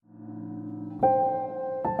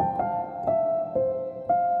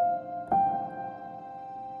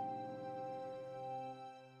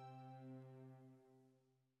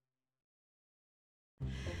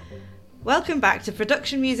Welcome back to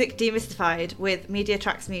Production Music Demystified with Media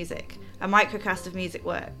Tracks Music, a microcast of Music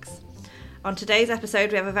Works. On today's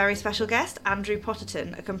episode we have a very special guest, Andrew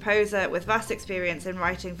Potterton, a composer with vast experience in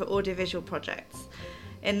writing for audiovisual projects.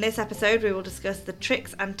 In this episode we will discuss the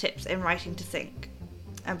tricks and tips in writing to sync.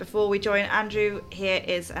 And before we join Andrew, here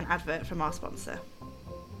is an advert from our sponsor.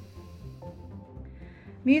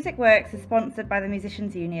 Music Works is sponsored by the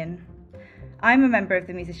Musicians Union. I'm a member of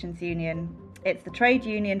the Musicians Union. It's the trade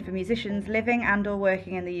union for musicians living and or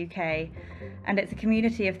working in the UK, and it's a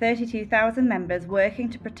community of 32,000 members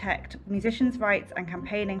working to protect musicians' rights and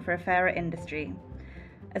campaigning for a fairer industry.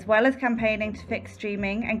 As well as campaigning to fix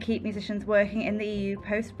streaming and keep musicians working in the EU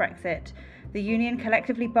post-Brexit, the union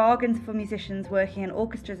collectively bargains for musicians working in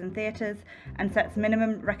orchestras and theatres and sets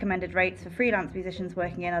minimum recommended rates for freelance musicians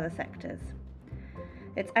working in other sectors.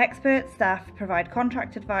 Its expert staff provide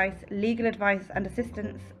contract advice, legal advice and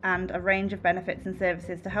assistance, and a range of benefits and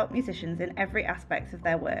services to help musicians in every aspect of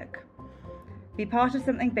their work. Be part of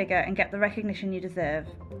something bigger and get the recognition you deserve.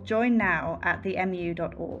 Join now at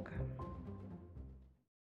themu.org.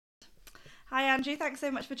 Hi Andrew, thanks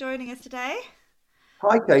so much for joining us today.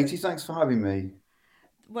 Hi Katie, thanks for having me.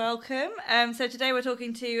 Welcome. So today we're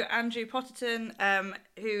talking to Andrew Potterton,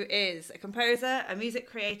 who is a composer, a music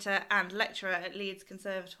creator and lecturer at Leeds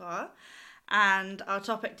Conservatoire. And our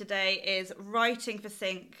topic today is writing for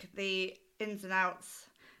sync, the ins and outs,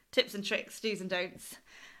 tips and tricks, do's and don'ts.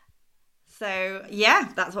 So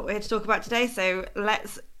yeah, that's what we're here to talk about today. So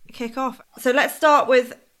let's kick off. So let's start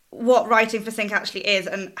with what writing for sync actually is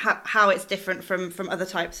and how it's different from other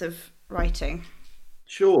types of writing.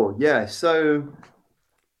 Sure, yeah. So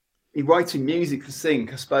in writing music for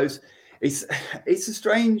sync, I suppose it's a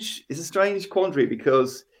strange quandary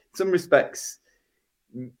because in some respects,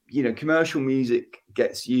 you know, commercial music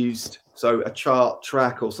gets used. So a chart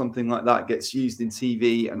track or something like that gets used in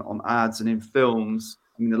TV and on ads and in films.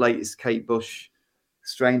 I mean, the latest Kate Bush,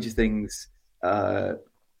 Stranger Things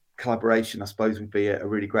collaboration, I suppose, would be a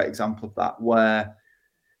really great example of that, where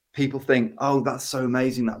people think, oh, that's so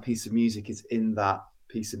amazing, that piece of music is in that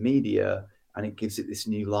piece of media, and it gives it this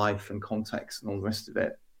new life and context and all the rest of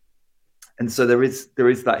it. And so there is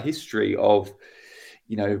that history of,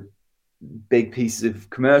 you know, big pieces of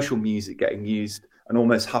commercial music getting used and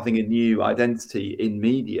almost having a new identity in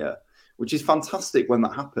media, which is fantastic when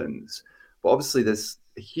that happens. But obviously there's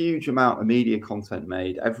a huge amount of media content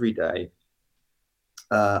made every day.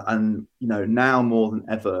 And, you know, now more than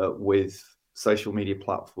ever with social media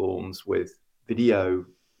platforms, with video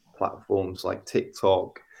platforms like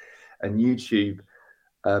TikTok and YouTube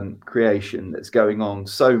creation that's going on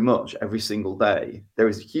so much every single day, there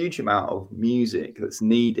is a huge amount of music that's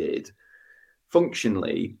needed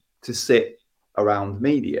functionally to sit around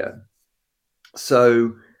media.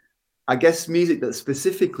 So I guess music that's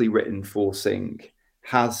specifically written for sync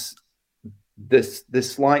has this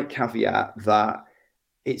slight caveat that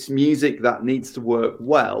it's music that needs to work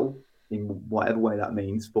well in whatever way that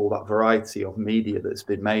means for that variety of media that's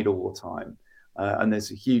been made all the time. And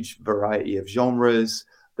there's a huge variety of genres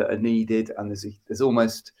that are needed, and there's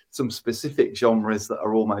almost some specific genres that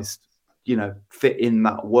are almost, you know, fit in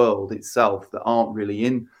that world itself that aren't really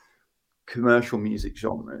in commercial music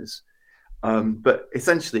genres. But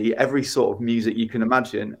essentially every sort of music you can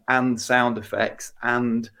imagine and sound effects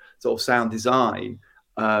and sort of sound design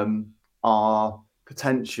are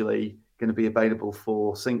potentially going to be available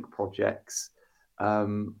for sync projects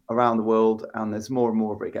around the world, and there's more and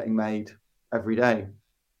more of it getting made every day.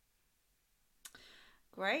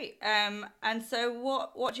 Great. And so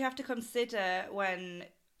what do you have to consider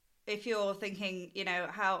if you're thinking, you know,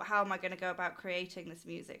 how am I going to go about creating this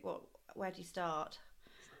music? Where do you start?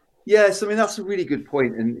 Yes, I mean, that's a really good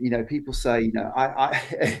point. And, you know, people say, you know,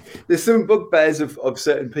 I there's some bugbears of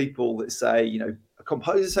certain people that say, you know, a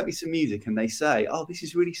composer sent me some music and they say, oh, this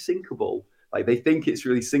is really syncable. Like they think it's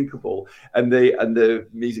really syncable, and the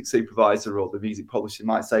music supervisor or the music publisher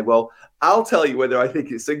might say, "Well, I'll tell you whether I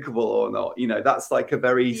think it's syncable or not." You know, that's like a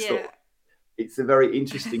very it's a very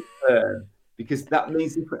interesting term because that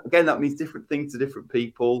means different things to different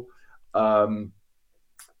people. And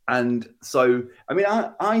so, I mean,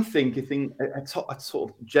 I think a sort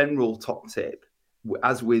of general top tip,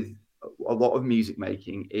 as with a lot of music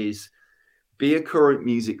making, is be a current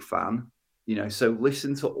music fan. You know, so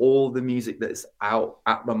listen to all the music that's out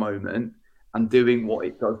at the moment and doing what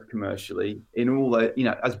it does commercially in all the, you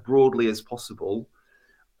know, as broadly as possible.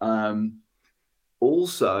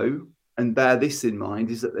 Also, and bear this in mind,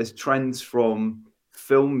 is that there's trends from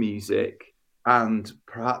film music and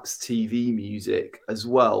perhaps TV music as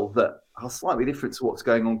well that are slightly different to what's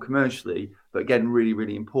going on commercially, but again, really,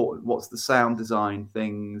 really important. What's the sound design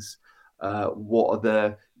things? what are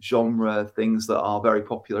the genre things that are very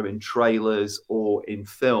popular in trailers or in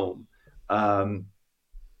film. And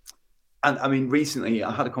I mean, recently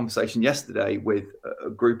I had a conversation yesterday with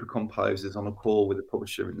a group of composers on a call with a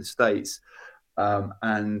publisher in the States.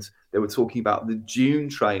 And they were talking about the Dune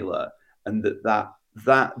trailer, and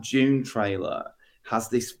that Dune trailer has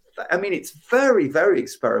this. I mean, it's very, very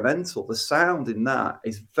experimental. The sound in that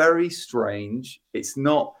is very strange. It's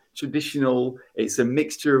not traditional. It's a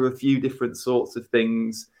mixture of a few different sorts of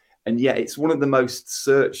things, and yet it's one of the most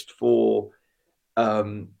searched for,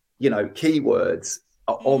 keywords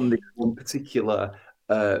on this one particular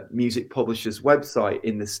music publisher's website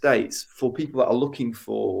in the States for people that are looking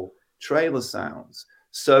for trailer sounds.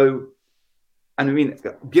 So, and I mean,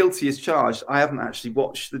 guilty as charged. I haven't actually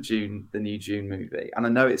watched the new Dune movie, and I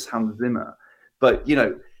know it's Hans Zimmer, but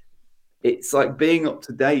it's like being up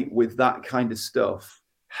to date with that kind of stuff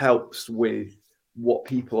helps with what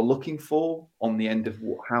people are looking for on the end of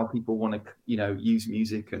how people want to, use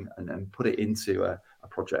music and put it into a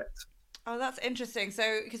project. Oh, that's interesting.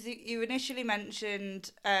 So, because you initially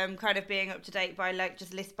mentioned kind of being up to date by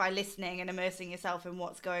by listening and immersing yourself in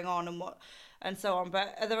what's going on and so on.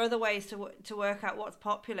 But are there other ways to work out what's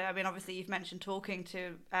popular? I mean, obviously you've mentioned talking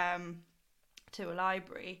to a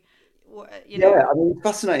library. Yeah, I mean, it's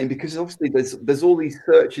fascinating because obviously there's all these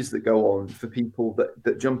searches that go on for people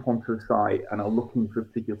that jump onto a site and are looking for a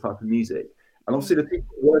particular type of music. And obviously the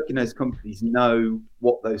people who work in those companies know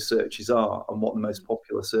what those searches are and what the most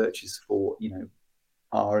popular searches for,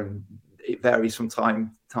 are. And it varies from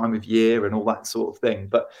time of year and all that sort of thing.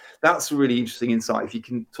 But that's a really interesting insight if you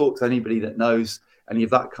can talk to anybody that knows any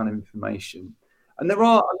of that kind of information. And there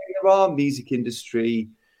are music industry,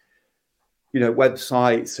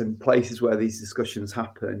 websites and places where these discussions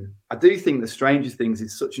happen. I do think the Stranger Things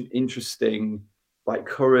is such an interesting,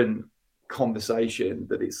 current conversation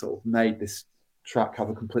that it sort of made this track have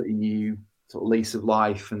a completely new sort of lease of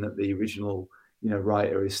life, and that the original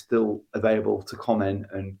writer is still available to comment.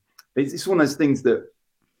 And it's one of those things that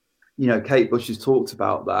Kate Bush has talked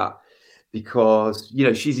about that, because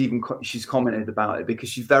she's commented about it because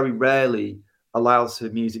she very rarely allows her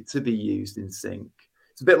music to be used in sync.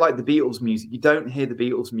 It's a bit like the Beatles music. You don't hear the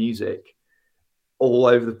Beatles music all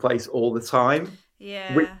over the place all the time.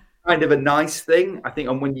 Yeah. Which is kind of a nice thing, I think.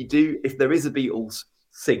 And when you do, if there is a Beatles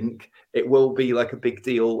sync, it will be like a big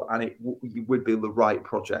deal, and it would be the right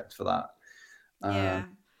project for that. Yeah.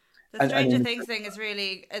 The Stranger Things thing is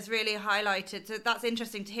really highlighted. So that's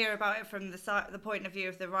interesting to hear about it from the point of view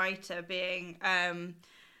of the writer being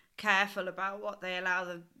careful about what they allow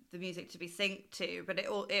the music to be synced to. But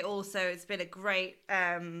it's been a great,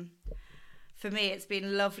 for me, it's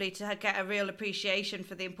been lovely to get a real appreciation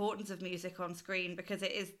for the importance of music on screen, because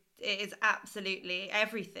it is absolutely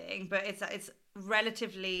everything, but it's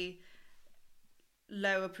relatively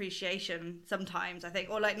low appreciation sometimes, I think,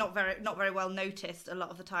 or not very well noticed a lot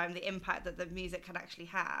of the time, the impact that the music can actually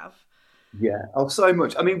have. Yeah, so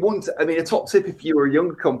much. I mean, a top tip if you were a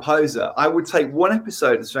younger composer, I would take one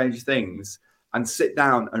episode of Stranger Things and sit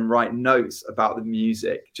down and write notes about the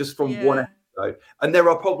music just from one episode. And there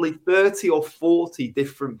are probably 30 or 40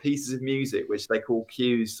 different pieces of music, which they call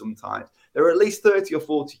cues sometimes. There are at least 30 or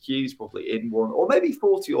 40 cues probably in one, or maybe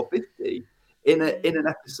 40 or 50 in an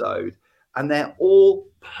episode. And they're all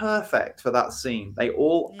perfect for that scene. They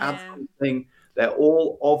all add something. They're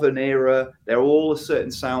all of an era. They're all a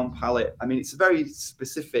certain sound palette. I mean, it's a very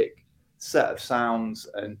specific set of sounds,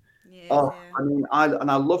 and I mean, I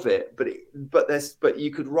love it. But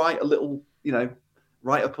you could write a little,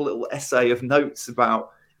 write up a little essay of notes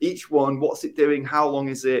about each one. What's it doing? How long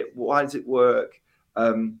is it? Why does it work?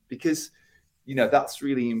 Because that's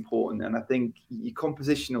really important. And I think your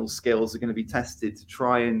compositional skills are going to be tested to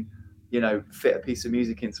try and fit a piece of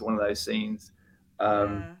music into one of those scenes.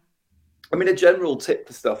 I mean, a general tip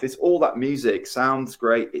for stuff is all that music sounds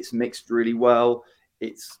great. It's mixed really well.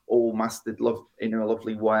 It's all mastered in a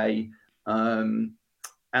lovely way. And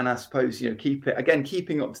I suppose,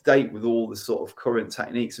 keeping up to date with all the sort of current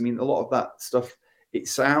techniques. I mean, a lot of that stuff, it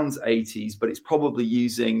sounds 80s, but it's probably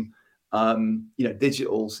using,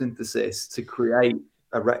 digital synthesis to create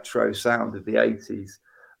a retro sound of the 80s.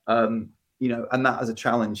 And that as a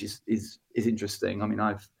challenge is interesting. I mean,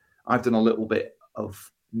 I've done a little bit of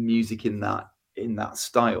music in that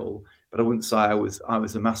style, but I wouldn't say I was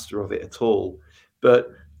a master of it at all.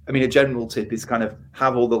 But I mean, a general tip is kind of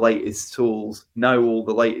have all the latest tools, know all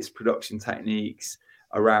the latest production techniques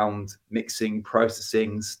around mixing,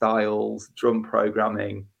 processing, styles, drum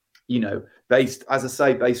programming, based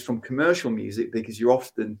from commercial music, because you're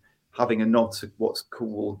often having a nod to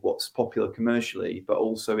what's popular commercially, but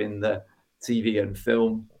also in the TV and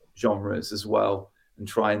film genres as well, and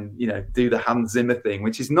try and do the Hans Zimmer thing,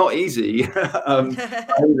 which is not easy. I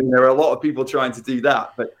mean, there are a lot of people trying to do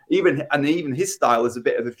that, but even his style is a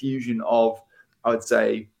bit of a fusion of, I would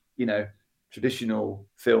say, traditional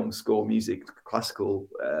film score music, classical,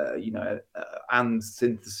 and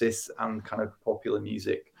synthesis and kind of popular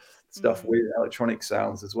music stuff with electronic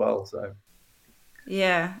sounds as well. So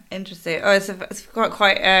yeah, interesting. Oh, it's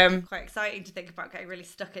quite exciting to think about getting really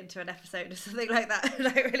stuck into an episode or something like that,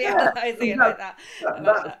 like really analysing it like that.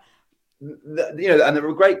 And there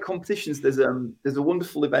are great competitions. There's a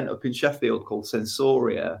wonderful event up in Sheffield called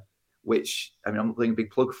Sensoria, which, I mean, I'm not doing a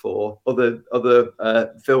big plug for. Other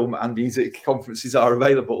film and music conferences are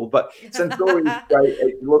available, but Sensoria is great.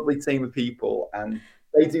 It's a lovely team of people, and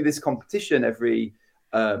they do this competition every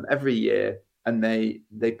year, and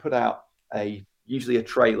they put out usually a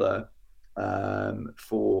trailer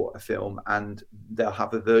for a film, and they'll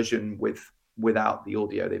have a version without the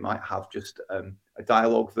audio. They might have just a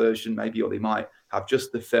dialogue version, maybe, or they might have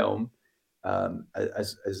just the film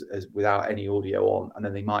as without any audio on, and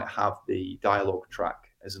then they might have the dialogue track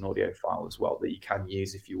as an audio file as well that you can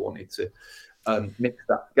use if you wanted to mix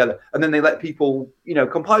that together. And then they let people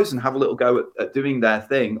compose and have a little go at doing their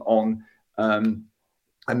thing on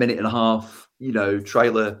a minute and a half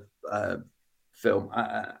trailer film,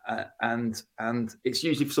 and it's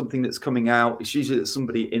usually for something that's coming out. It's usually that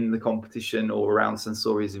somebody in the competition or around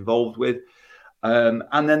Sensoria is involved with.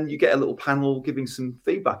 And then you get a little panel giving some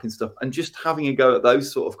feedback and stuff, and just having a go at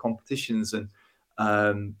those sort of competitions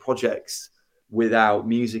and projects without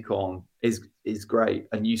music on is great.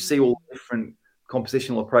 And you see all different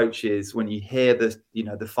compositional approaches when you hear the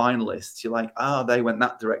finalists. You're like, they went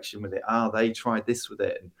that direction with it. They tried this with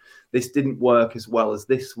it, and this didn't work as well as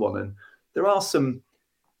this one. And there are some.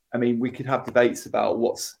 I mean, we could have debates about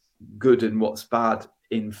what's good and what's bad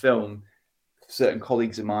in film. Certain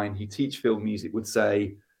colleagues of mine who teach film music would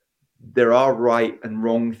say there are right and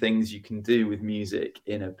wrong things you can do with music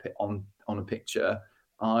on a picture.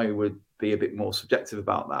 I would be a bit more subjective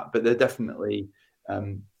about that, but there are definitely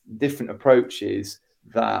different approaches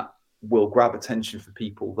that will grab attention for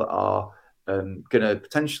people that are going to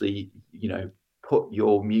potentially, put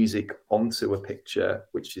your music onto a picture,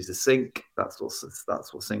 which is a sync. That's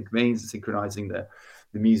what sync means, synchronizing the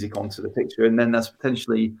music onto the picture, and then that's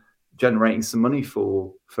potentially generating some money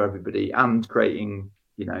for everybody and creating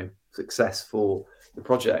success for the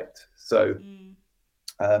project. So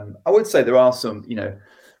I would say there are some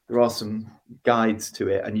guides to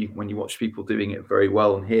it, and when you watch people doing it very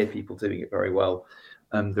well and hear people doing it very well,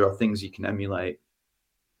 there are things you can emulate.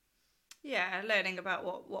 Yeah, learning about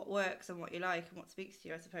what works and what you like and what speaks to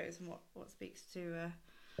you, I suppose, and what speaks to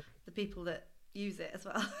the people that use it as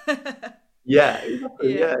well. Yeah,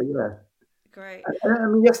 exactly. Yeah. Great. I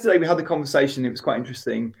mean, yesterday we had the conversation. It was quite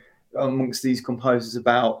interesting amongst these composers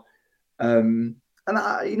about, and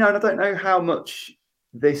I don't know how much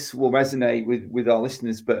this will resonate with our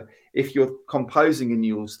listeners, but if you're composing and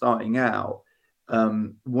you're starting out,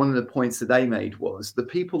 one of the points that they made was the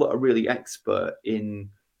people that are really expert in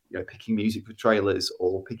picking music for trailers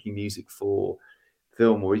or picking music for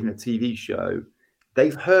film or even a TV show,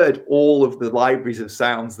 they've heard all of the libraries of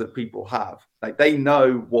sounds that people have. Like, they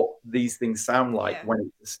know what these things sound like when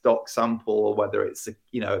it's a stock sample or whether it's a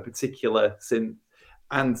particular synth.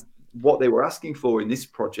 And what they were asking for in this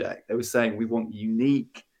project, they were saying, we want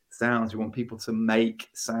unique sounds. We want people to make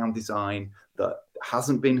sound design that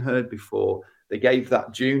hasn't been heard before. They gave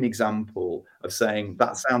that June example of saying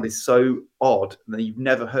that sound is so odd that you've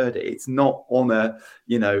never heard it. It's not on a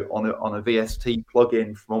VST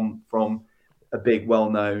plugin from a big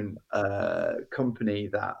well-known company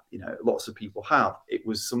that lots of people have. It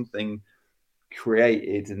was something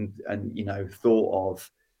created and thought of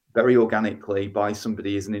very organically by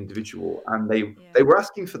somebody as an individual, and they were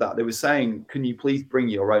asking for that. They were saying, can you please bring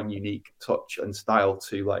your own unique touch and style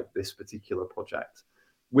to like this particular project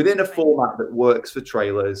within a format that works for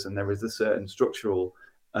trailers, and there is a certain structural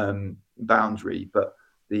boundary, but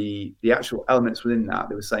the actual elements within that,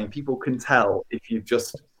 they were saying people can tell if you've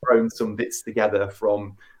just thrown some bits together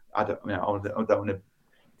from, I don't want to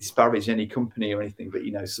disparage any company or anything, but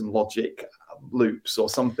some Logic loops or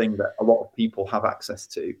something that a lot of people have access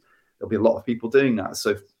to. There'll be a lot of people doing that.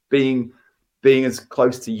 So being as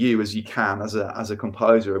close to you as you can as a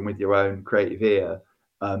composer and with your own creative ear,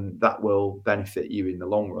 that will benefit you in the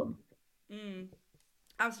long run.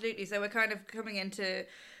 Absolutely. So we're kind of coming into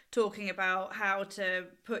talking about how to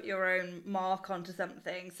put your own mark onto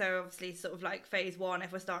something. So obviously sort of like phase one,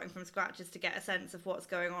 if we're starting from scratch, is to get a sense of what's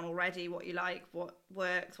going on already, what you like, what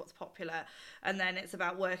works, what's popular. And then it's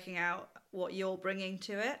about working out what you're bringing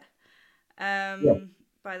to it.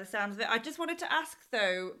 by the sounds of it. I just wanted to ask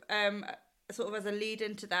though, sort of as a lead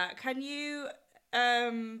into that, can you,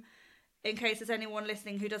 in case there's anyone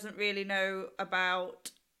listening who doesn't really know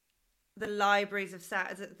about the libraries of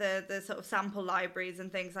the sort of sample libraries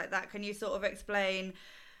and things like that, can you sort of explain,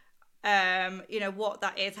 what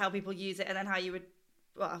that is, how people use it, and then how you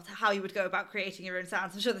would go about creating your own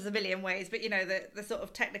sounds? I'm sure there's a million ways, but the sort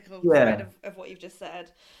of technical side of what you've just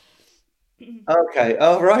said. Okay.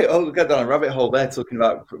 Oh, right. Oh, we'll get down a rabbit hole there talking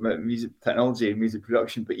about music technology and music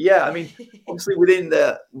production. But yeah, I mean, obviously within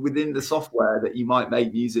the software that you might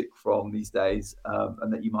make music from these days,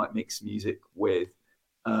 and that you might mix music with,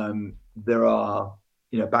 there are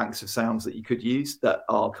banks of sounds that you could use that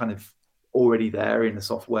are kind of already there in the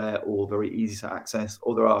software or very easy to access.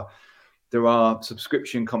 Or there are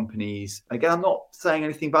subscription companies. Again, I'm not saying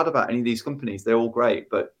anything bad about any of these companies. They're all great,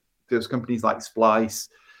 but there's companies like Splice,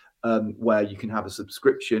 where you can have a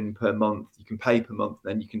subscription per month, you can pay per month,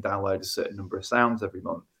 then you can download a certain number of sounds every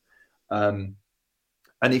month. And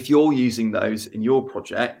if you're using those in your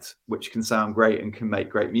project, which can sound great and can make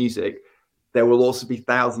great music, there will also be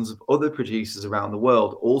thousands of other producers around the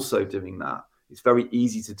world also doing that. It's very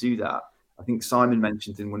easy to do that. I think Simon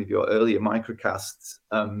mentioned in one of your earlier microcasts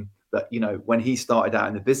that, when he started out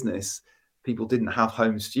in the business, people didn't have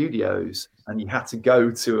home studios and you had to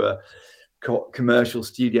go to a commercial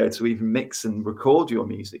studio to even mix and record your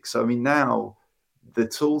music. So I mean, now the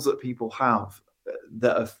tools that people have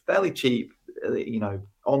that are fairly cheap,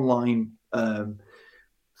 online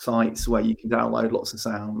sites where you can download lots of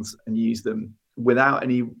sounds and use them without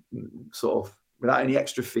any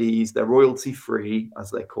extra fees. They're royalty free, as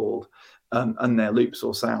they're called, and they're loops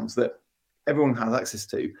or sounds that everyone has access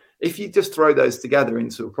to. If you just throw those together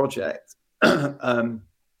into a project, and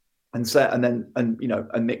mix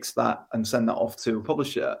that and send that off to a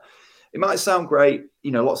publisher, it might sound great.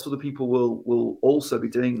 Lots of other people will also be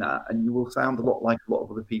doing that, and you will sound a lot like a lot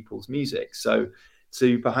of other people's music. So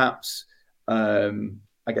to perhaps,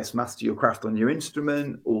 master your craft on your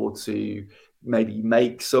instrument, or to maybe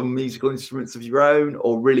make some musical instruments of your own,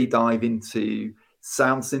 or really dive into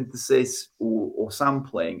sound synthesis or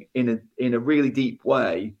sampling in a really deep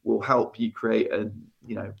way, will help you create a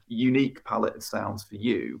unique palette of sounds for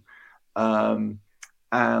you. And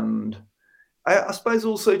I suppose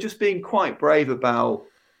also just being quite brave about,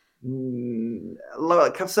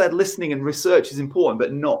 like I've said, listening and research is important,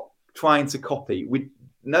 but not trying to copy.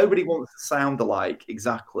 Nobody wants to sound alike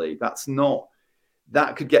exactly.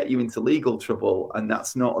 That could get you into legal trouble, and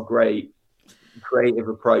that's not a great creative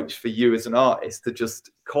approach for you as an artist, to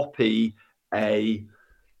just copy another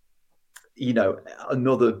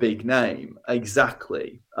big name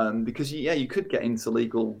exactly, because you could get into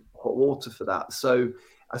legal hot water for that. So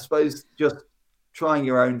I suppose just trying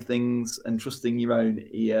your own things and trusting your own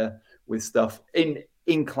ear with stuff in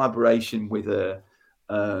collaboration with a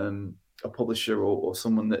publisher or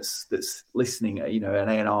someone that's listening, an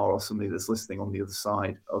A&R or somebody that's listening on the other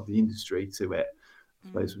side of the industry to it, I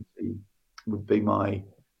suppose would be my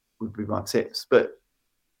tips. But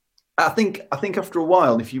I think after a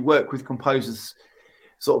while, if you work with composers,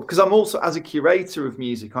 because I'm also, as a curator of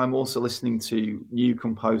music, I'm also listening to new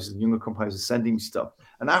composers and younger composers sending me stuff,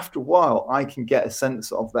 and after a while I can get a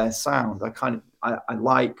sense of their sound. I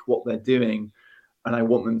like what they're doing, and I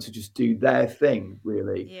want them to just do their thing,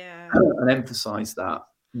 really, and emphasize that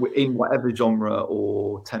in whatever genre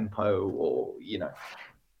or tempo or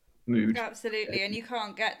mood. Absolutely. And you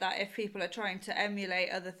can't get that if people are trying to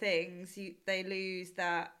emulate other things. They lose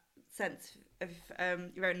that sense of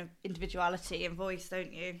your own individuality and voice,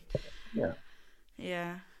 don't you?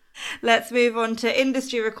 Yeah. Let's move on to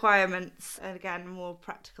industry requirements, and again, more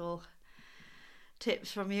practical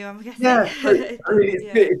tips from you, I'm guessing. It's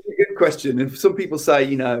a good question. And some people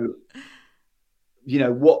say,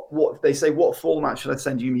 what they say, what format should I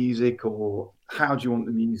send you music, or how do you want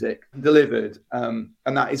the music delivered? And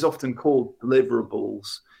that is often called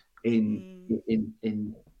deliverables in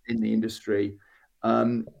the industry.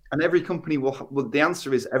 And every company the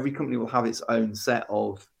answer is every company will have its own set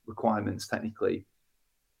of requirements technically.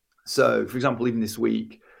 So, for example, even this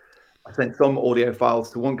week, I sent some audio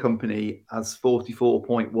files to one company as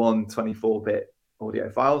 44.1 24-bit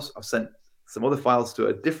audio files. I've sent some other files to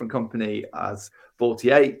a different company as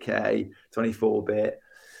 48K 24-bit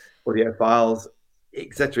audio files,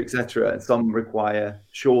 etc., etc. And some require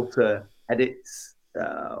shorter edits.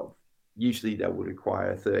 Usually they would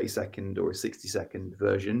require a 30-second or a 60-second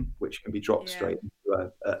version, which can be dropped straight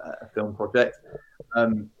into a film project.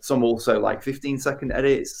 Some also like 15-second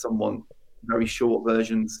edits. Some want very short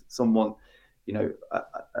versions. Some want,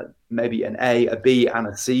 maybe an A, a B, and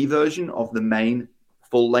a C version of the main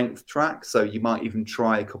full-length track. So you might even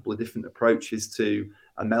try a couple of different approaches to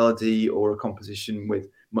a melody or a composition with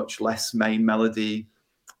much less main melody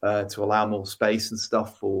to allow more space and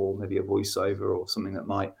stuff, or maybe a voiceover or something that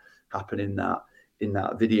might happen in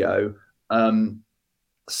that video.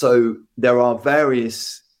 So there are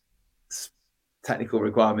various technical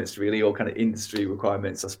requirements, really, or kind of industry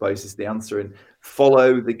requirements, I suppose, is the answer. And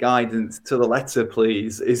follow the guidance to the letter,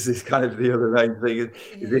 please, is this kind of the other main thing. Is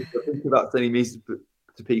if you're thinking about sending music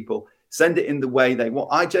to people, send it in the way they want.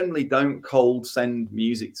 I generally don't cold send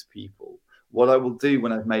music to people. What I will do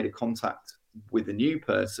when I've made a contact with a new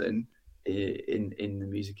person in the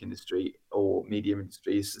music industry or media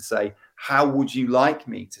industry is to say, how would you like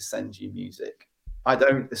me to send you music? I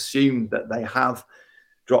don't assume that they have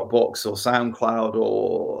Dropbox or SoundCloud,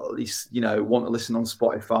 or at least, want to listen on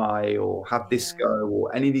Spotify or have Disco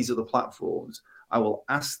or any of these other platforms. I will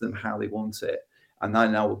ask them how they want it, and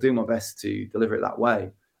then I will do my best to deliver it that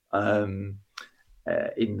way, in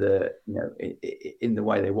the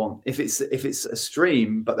way they want. If it's a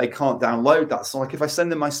stream but they can't download that, so like if I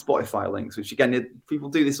send them my Spotify links, which again, people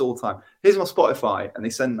do this all the time. Here's my Spotify, and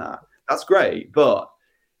they send that. That's great, but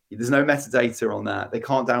there's no metadata on that. They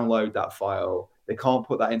can't download that file. They can't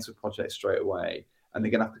put that into a project straight away, and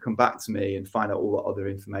they're going to have to come back to me and find out all the other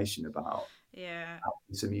information about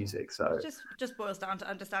piece of music. So it just boils down to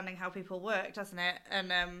understanding how people work, doesn't it?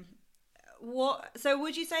 And so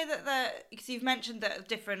would you say that because you've mentioned that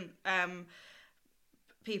different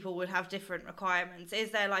people would have different requirements,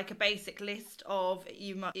 is there like a basic list of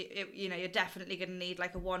you're definitely going to need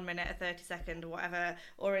like a 1 minute, a 30-second or whatever,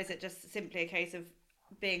 or is it just simply a case of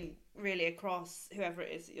being really across whoever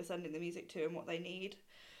it is that you're sending the music to and what they need?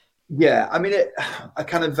 Yeah, I mean, a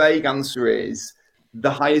kind of vague answer is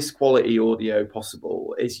the highest quality audio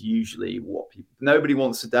possible is usually what nobody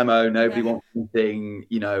wants a demo, nobody wants anything,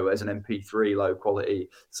 as an MP3 low quality.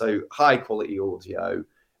 So high quality audio,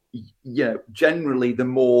 generally the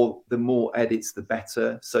more edits, the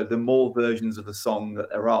better. So the more versions of a song that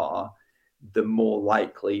there are, the more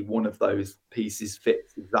likely one of those pieces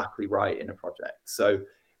fits exactly right in a project. So,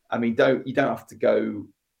 I mean, you don't have to go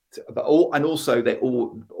to, and also they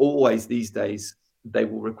always these days, they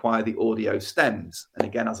will require the audio stems. And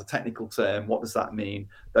again, as a technical term, what does that mean?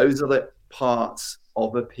 Those are the parts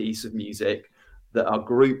of a piece of music that are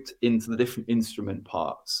grouped into the different instrument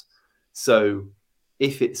parts. So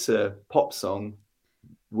if it's a pop song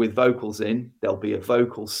with vocals in, there'll be a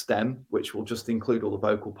vocal stem, which will just include all the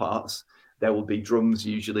vocal parts. There will be drums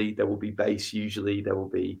usually, there will be bass usually, there will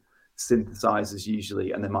be synthesizers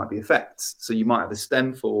usually, and there might be effects. So you might have a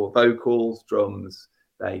stem for vocals, drums,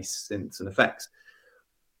 bass, synths, and effects.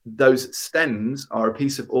 Those stems are a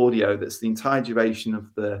piece of audio that's the entire duration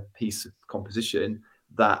of the piece of composition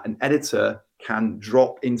that an editor can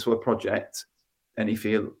drop into a project. And if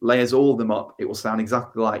he layers all of them up, it will sound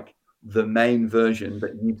exactly like the main version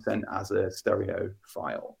that you've sent as a stereo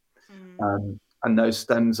file. And those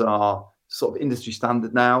stems are sort of industry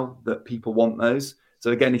standard now, that people want those.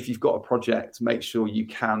 So again, if you've got a project, make sure you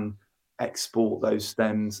can export those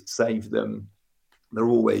stems, save them. They're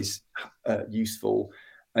always useful.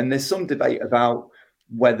 And there's some debate about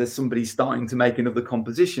whether somebody's starting to make another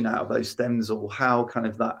composition out of those stems, or how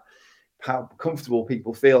comfortable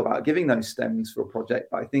people feel about giving those stems for a project.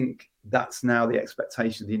 But I think that's now the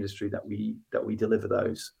expectation of the industry, that we deliver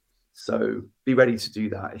those. So be ready to do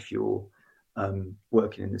that if you're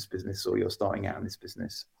working in this business or you're starting out in this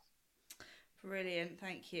business. Brilliant,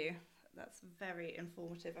 thank you. That's very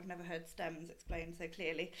informative. I've never heard stems explained so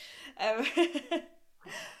clearly.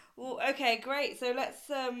 Well, okay, great. So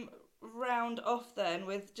let's round off then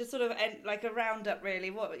with just sort of like a roundup,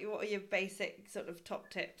 really. What are your basic sort of top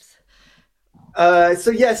tips?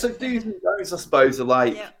 So do's and don'ts, I suppose, are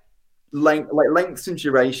like length and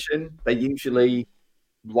duration. They usually,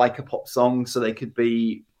 like a pop song, so they could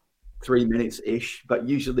be 3 minutes ish, but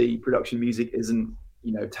usually production music isn't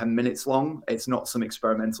 10 minutes long. It's not some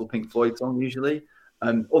experimental Pink Floyd song usually.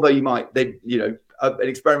 Although an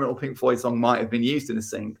experimental Pink Floyd song might have been used in a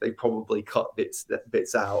sync, they probably cut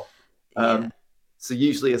bits out. So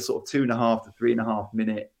usually a sort of 2.5 to 3.5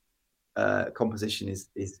 minute composition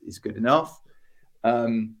is good enough.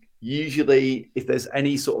 Usually, if there's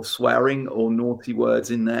any sort of swearing or naughty words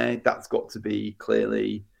in there, that's got to be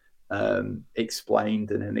clearly explained,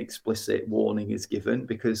 and an explicit warning is given,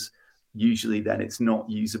 because usually then it's not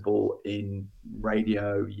usable in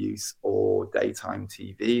radio use or daytime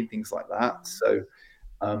TV and things like that. So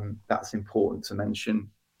that's important to mention.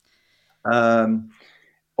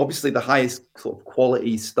 Obviously, the highest sort of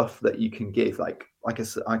quality stuff that you can give, like like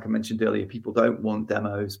I mentioned earlier, people don't want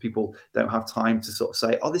demos. People don't have time to sort of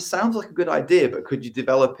say, oh, this sounds like a good idea, but could you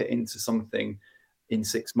develop it into something in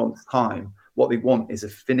 6 months' time? What they want is a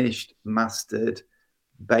finished, mastered,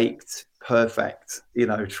 baked, perfect,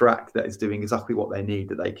 track that is doing exactly what they need,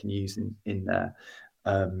 that they can use in their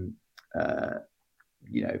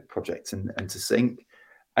project and to sync.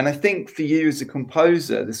 And I think for you as a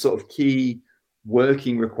composer, the sort of key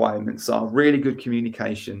working requirements are really good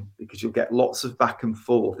communication, because you'll get lots of back and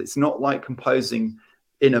forth. It's not like composing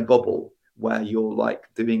in a bubble where you're like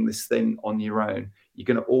doing this thing on your own. You're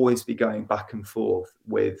going to always be going back and forth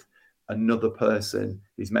with another person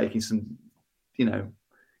who's making some,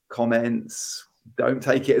 comments. Don't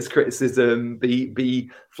take it as criticism. Be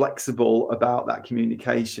flexible about that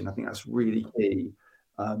communication. I think that's really key.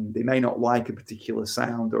 They may not like a particular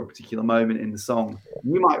sound or a particular moment in the song.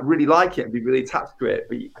 You might really like it and be really attached to it,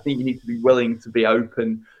 but I think you need to be willing to be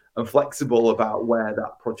open and flexible about where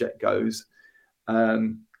that project goes.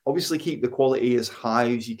 Obviously, keep the quality as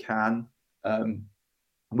high as you can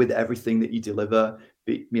with everything that you deliver.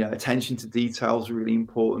 Attention to details is really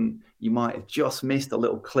important. You might have just missed a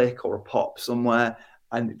little click or a pop somewhere,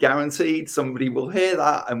 and guaranteed somebody will hear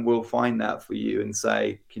that and will find that for you and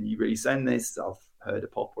say, can you resend this? I've heard a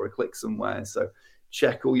pop or a click somewhere. So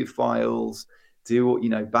check all your files,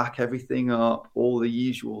 back everything up, all the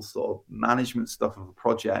usual sort of management stuff of a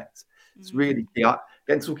project. It's really key.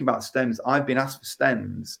 Again, talking about stems, I've been asked for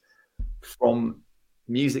stems from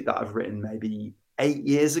music that I've written maybe 8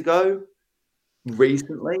 years ago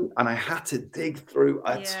recently, and I had to dig through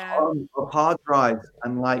a ton of hard drives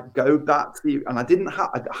and go back to and I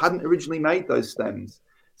hadn't originally made those stems.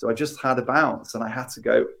 So I just had a bounce, and I had to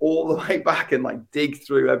go all the way back and dig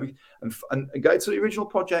through and go to the original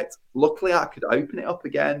project. Luckily, I could open it up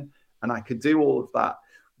again, and I could do all of that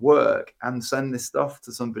work and send this stuff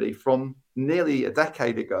to somebody from nearly a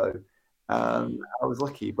decade ago. I was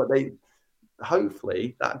lucky, but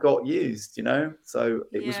hopefully that got used, so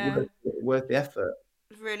it was worth the effort.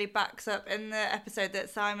 Really backs up in the episode that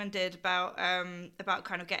Simon did about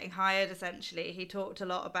kind of getting hired. Essentially, he talked a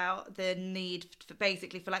lot about the need for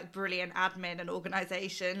brilliant admin and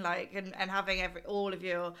organization, and having all of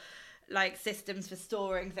your systems for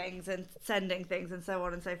storing things and sending things and so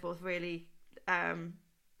on and so forth really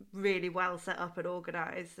really well set up and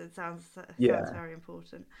organized. It sounds very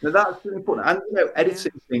important. No, that's really important. And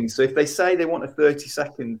editing things. So if they say they want a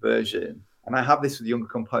 30-second version, and I have this with younger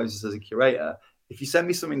composers as a curator, if you send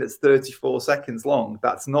me something that's 34 seconds long,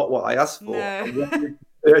 that's not what I asked for. No.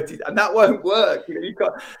 30, and that won't work. You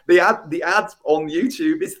can't, the ad on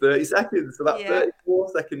YouTube is 30 seconds, so that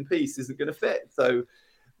 34-second piece isn't going to fit. So,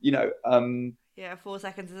 4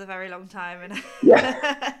 seconds is a very long time. And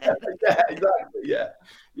exactly.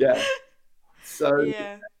 Yeah. So,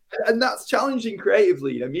 and that's challenging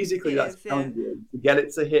creatively. Musically, that's challenging to get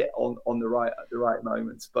it to hit on the right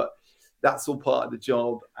moments. But that's all part of the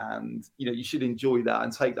job, and you should enjoy that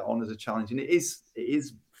and take that on as a challenge. And it is.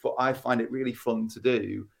 I find it really fun to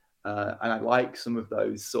do, and I like some of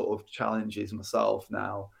those sort of challenges myself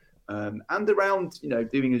now. And around,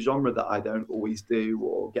 doing a genre that I don't always do,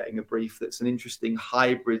 or getting a brief that's an interesting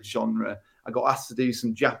hybrid genre. I got asked to do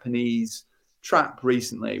some Japanese trap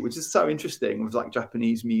recently, which is so interesting, with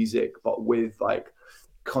Japanese music, but with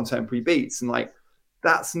contemporary beats. And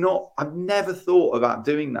I've never thought about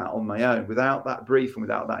doing that on my own without that brief and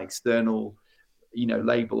without that external,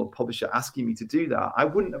 label or publisher asking me to do that. I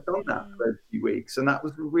wouldn't have done that for a few weeks. And that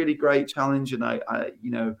was a really great challenge. And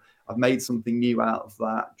I've made something new out of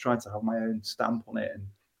that, tried to have my own stamp on it, and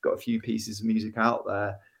got a few pieces of music out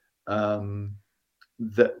there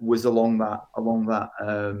that was along that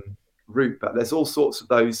route. But there's all sorts of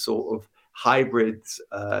those sort of hybrid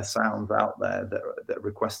sounds out there that are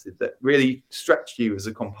requested, that really stretch you as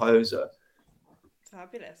a composer.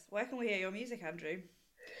 Fabulous. Where can we hear your music, Andrew?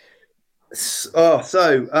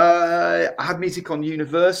 I have music on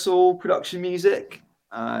Universal Production Music,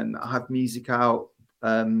 and I have music out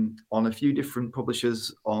on a few different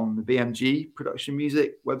publishers on the BMG Production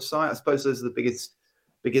Music website. I suppose those are the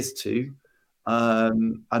biggest two.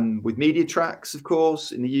 And with Media Tracks, of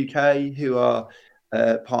course, in the UK, who are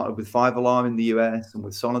partnered with 5 Alarm in the US and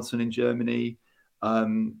with Sonoton in Germany.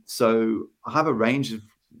 So I have a range of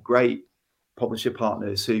great publisher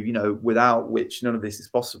partners who, without which none of this is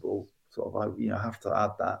possible. I have to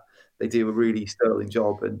add that they do a really sterling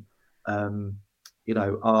job, and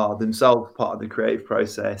are themselves part of the creative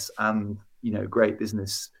process, and great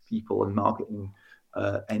business people and marketing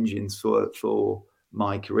engines for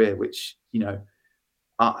my career. Which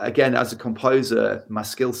again, as a composer, my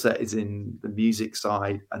skill set is in the music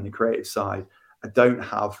side and the creative side. I don't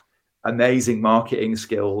have amazing marketing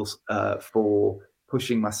skills for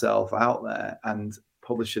pushing myself out there, and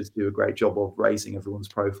publishers do a great job of raising everyone's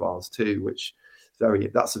profiles too, which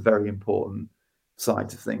that's a very important side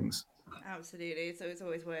to things. Absolutely. So it's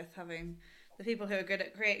always worth having the people who are good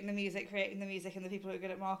at creating the music, and the people who are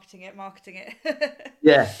good at marketing it.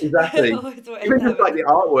 Yeah, exactly. Always worth Even just like having.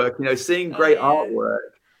 the artwork, seeing great artwork,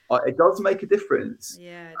 it does make a difference.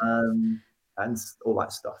 Yeah, it does. And all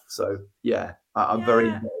that stuff. So yeah, I'm very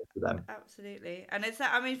involved with them. Absolutely. And it's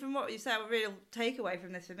that, I mean, from what you said, a real takeaway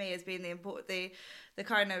from this for me has been the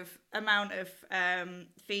kind of amount of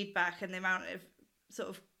feedback and the amount of sort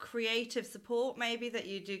of creative support maybe that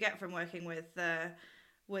you do get from working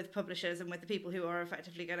with publishers and with the people who are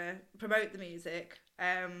effectively going to promote the music.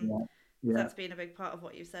 That's been a big part of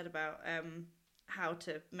what you said about how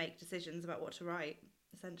to make decisions about what to write,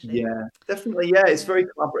 essentially. Yeah, definitely. Yeah, it's very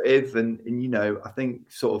collaborative, and I think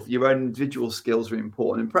sort of your own individual skills are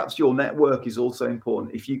important, and perhaps your network is also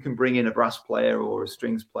important. If you can bring in a brass player or a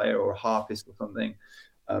strings player or a harpist or something,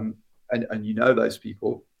 and those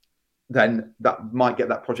people, then that might get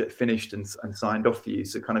that project finished and signed off for you.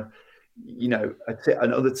 So kind of,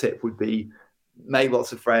 another tip would be make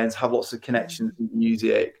lots of friends, have lots of connections with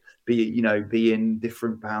music, be in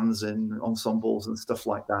different bands and ensembles and stuff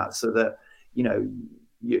like that, so that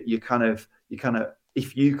you kind of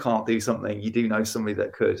if you can't do something, you do know somebody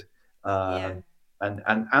that could, and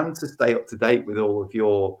to stay up to date with all of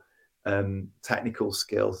your technical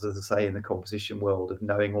skills, as I say, in the composition world, of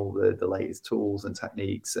knowing all the latest tools and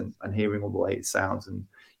techniques, and hearing all the latest sounds, and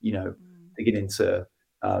beginning to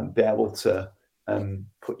be able to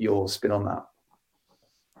put your spin on that.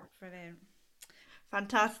 Brilliant.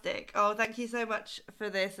 Fantastic. Oh, thank you so much for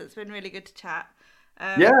this. It's been really good to chat.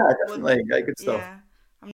 Yeah, definitely. Good stuff. Yeah.